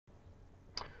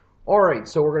Alright,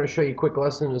 so we're going to show you a quick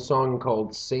lesson in a song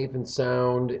called Safe and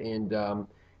Sound, and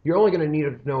you're only going to need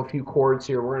to know a few chords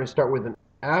here. We're going to start with an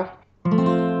F,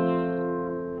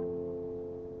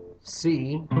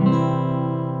 C,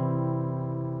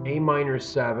 A minor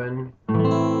 7,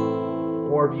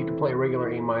 or if you can play a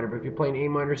regular A minor, but if you're playing A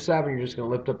minor 7, you're just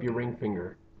going to lift up your ring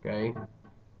finger, okay?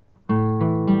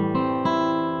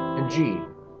 And G.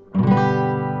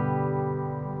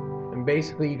 And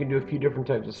basically you can do a few different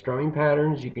types of strumming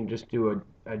patterns. You can just do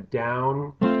a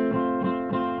down, A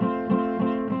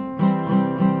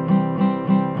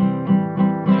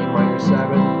minor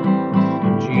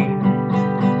 7, G,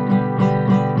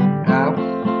 F,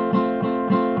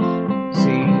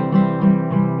 C,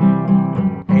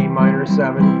 A minor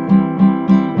 7,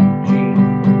 G.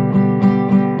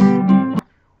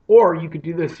 Or you could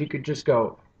do this, you could just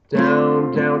go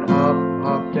down, down, up,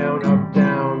 up, down, up,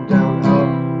 down, down,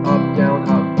 up, up, down,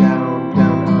 up, down,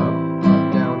 down, up,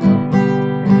 up, down, up.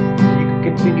 You could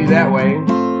continue that way.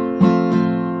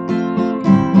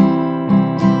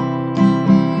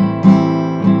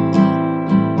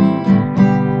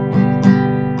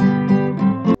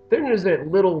 Then there's that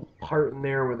little part in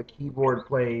there where the keyboard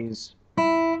plays.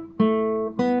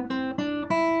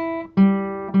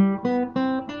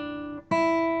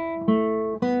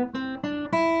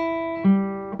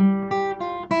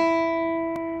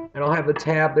 And I'll have the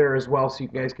tab there as well so you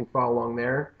guys can follow along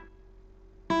there.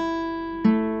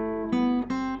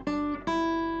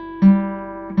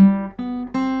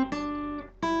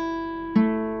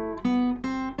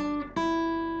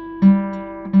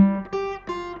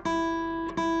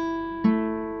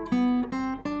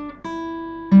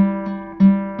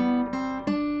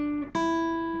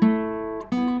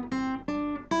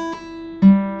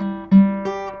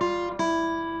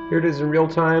 Here it is in real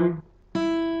time.